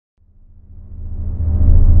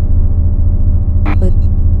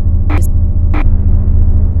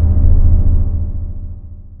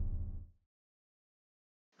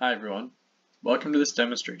Hi everyone, welcome to this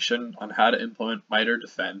demonstration on how to implement MITRE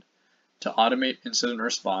D3FEND to automate incident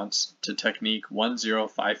response to technique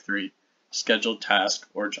 1053, scheduled task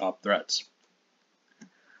or job threats.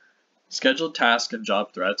 Scheduled task and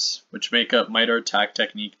job threats, which make up MITRE attack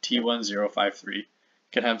technique T1053,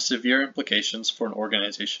 can have severe implications for an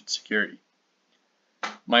organization's security.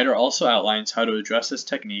 MITRE also outlines how to address this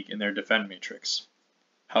technique in their D3FEND matrix.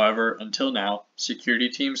 However, until now, security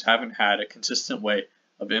teams haven't had a consistent way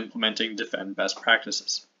of implementing D3FEND best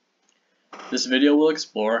practices. This video will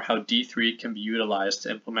explore how D3 can be utilized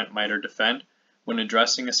to implement MITRE D3FEND when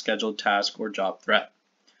addressing a scheduled task or job threat.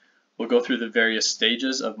 We'll go through the various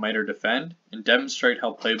stages of MITRE D3FEND and demonstrate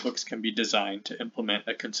how playbooks can be designed to implement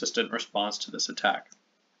a consistent response to this attack.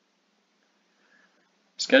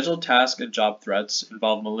 Scheduled task and job threats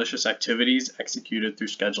involve malicious activities executed through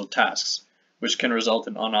scheduled tasks, which can result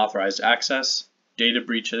in unauthorized access, data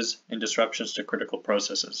breaches, and disruptions to critical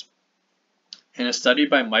processes. In a study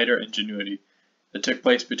by MITRE Ingenuity that took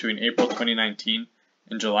place between April 2019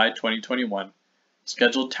 and July 2021,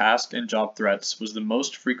 scheduled task and job threats was the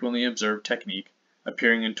most frequently observed technique,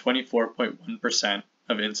 appearing in 24.1%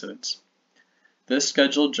 of incidents. This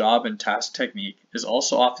scheduled job and task technique is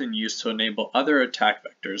also often used to enable other attack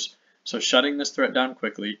vectors, so shutting this threat down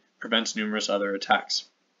quickly prevents numerous other attacks.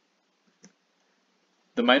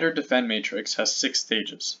 The MITRE D3FEND matrix has 6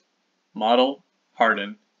 stages: model,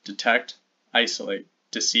 harden, detect, isolate,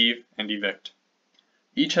 deceive, and evict.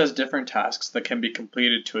 Each has different tasks that can be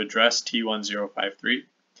completed to address T1053.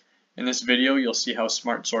 In this video, you'll see how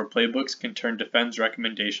Smart SOAR playbooks can turn D3FEND's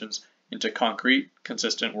recommendations into concrete,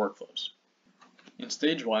 consistent workflows. In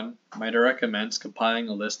stage 1, MITRE recommends compiling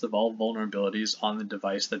a list of all vulnerabilities on the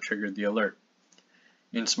device that triggered the alert.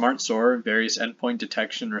 In Smart SOAR, various endpoint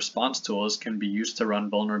detection response tools can be used to run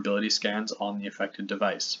vulnerability scans on the affected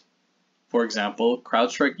device. For example,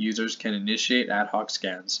 CrowdStrike users can initiate ad hoc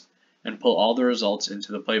scans and pull all the results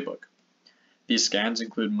into the playbook. These scans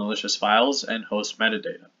include malicious files and host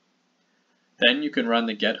metadata. Then you can run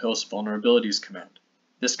the getHost vulnerabilities command.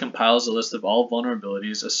 This compiles a list of all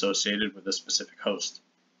vulnerabilities associated with a specific host.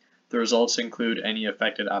 The results include any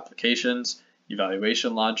affected applications,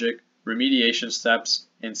 evaluation logic, remediation steps,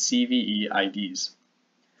 and CVE IDs.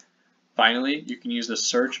 Finally, you can use the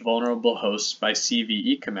search vulnerable hosts by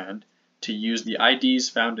CVE command to use the IDs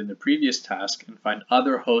found in the previous task and find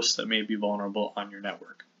other hosts that may be vulnerable on your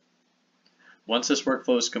network. Once this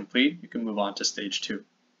workflow is complete, you can move on to stage 2.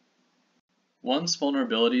 Once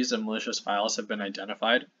vulnerabilities and malicious files have been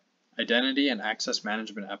identified, identity and access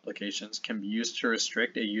management applications can be used to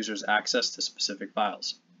restrict a user's access to specific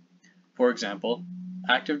files. For example,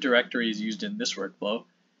 Active Directory is used in this workflow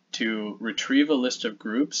to retrieve a list of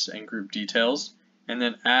groups and group details, and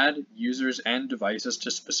then add users and devices to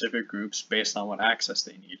specific groups based on what access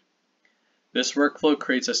they need. This workflow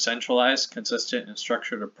creates a centralized, consistent, and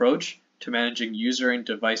structured approach to managing user and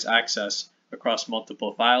device access across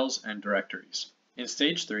multiple files and directories. In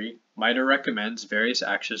stage 3, MITRE recommends various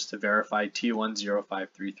actions to verify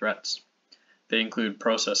T1053 threats. They include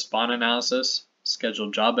process spawn analysis,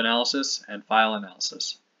 scheduled job analysis, and file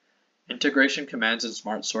analysis. Integration commands in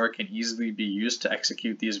Smart SOAR can easily be used to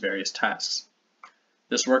execute these various tasks.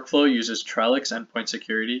 This workflow uses Trellix endpoint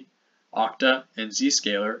security, Okta, and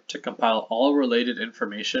Zscaler to compile all related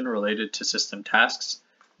information related to system tasks,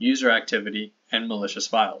 user activity, and malicious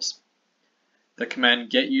files. The command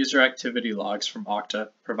getUserActivity logs from Okta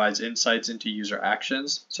provides insights into user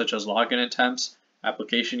actions such as login attempts,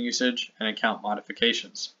 application usage, and account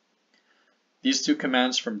modifications. These two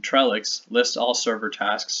commands from Trellix, list all server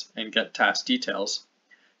tasks and get task details,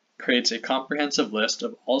 creates a comprehensive list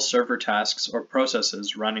of all server tasks or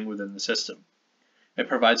processes running within the system. It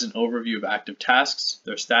provides an overview of active tasks,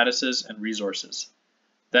 their statuses, and resources.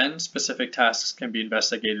 Then, specific tasks can be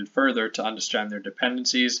investigated further to understand their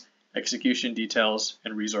dependencies, execution details,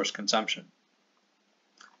 and resource consumption.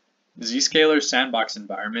 Zscaler's sandbox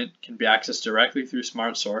environment can be accessed directly through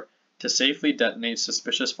Smart SOAR to safely detonate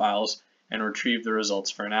suspicious files and retrieve the results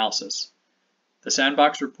for analysis. The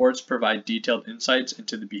sandbox reports provide detailed insights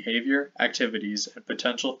into the behavior, activities, and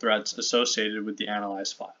potential threats associated with the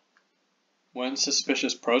analyzed file. When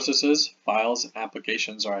suspicious processes, files, and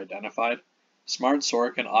applications are identified, Smart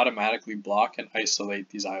SOAR can automatically block and isolate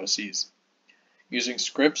these IOCs. Using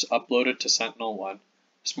scripts uploaded to SentinelOne,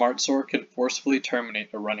 Smart SOAR can forcefully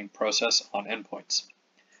terminate a running process on endpoints.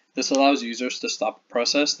 This allows users to stop a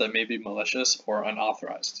process that may be malicious or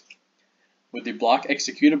unauthorized. With the block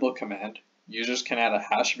executable command, users can add a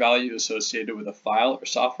hash value associated with a file or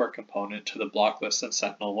software component to the block list in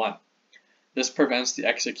SentinelOne. This prevents the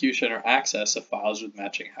execution or access of files with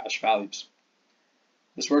matching hash values.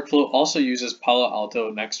 This workflow also uses Palo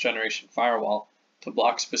Alto Next Generation Firewall to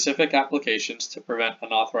block specific applications to prevent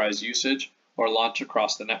unauthorized usage or launch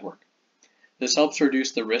across the network. This helps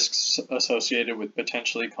reduce the risks associated with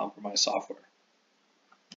potentially compromised software.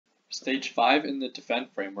 Stage 5 in the D3FEND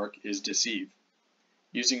framework is deceive.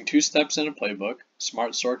 Using 2 steps in a playbook,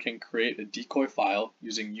 Smart SOAR can create a decoy file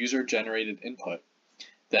using user-generated input.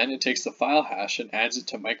 Then it takes the file hash and adds it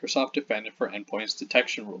to Microsoft Defender for Endpoints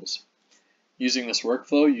detection rules. Using this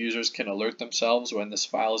workflow, users can alert themselves when this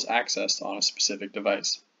file is accessed on a specific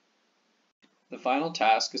device. The final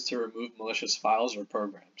task is to remove malicious files or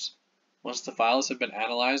programs. Once the files have been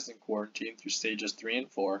analyzed and quarantined through stages 3 and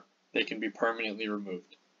 4, they can be permanently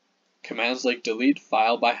removed. Commands like delete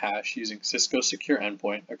file by hash using Cisco Secure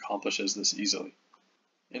Endpoint accomplishes this easily.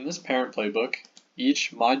 In this parent playbook,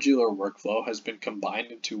 each modular workflow has been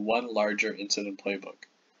combined into one larger incident playbook.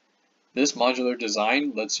 This modular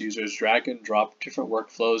design lets users drag and drop different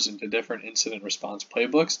workflows into different incident response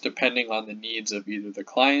playbooks depending on the needs of either the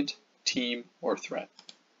client, team, or threat.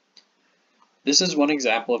 This is one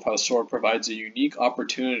example of how SOAR provides a unique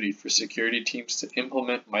opportunity for security teams to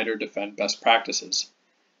implement MITRE D3FEND best practices.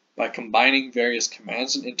 By combining various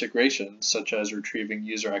commands and integrations, such as retrieving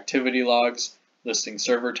user activity logs, listing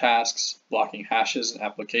server tasks, blocking hashes and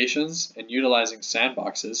applications, and utilizing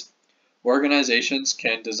sandboxes, organizations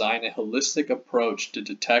can design a holistic approach to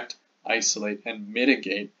detect, isolate, and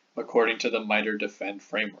mitigate according to the MITRE D3FEND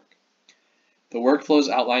framework. The workflows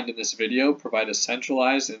outlined in this video provide a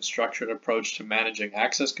centralized and structured approach to managing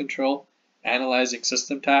access control, analyzing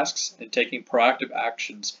system tasks, and taking proactive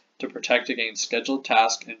actions to protect against scheduled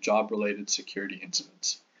task and job-related security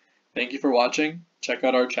incidents. Thank you for watching. Check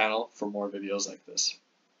out our channel for more videos like this.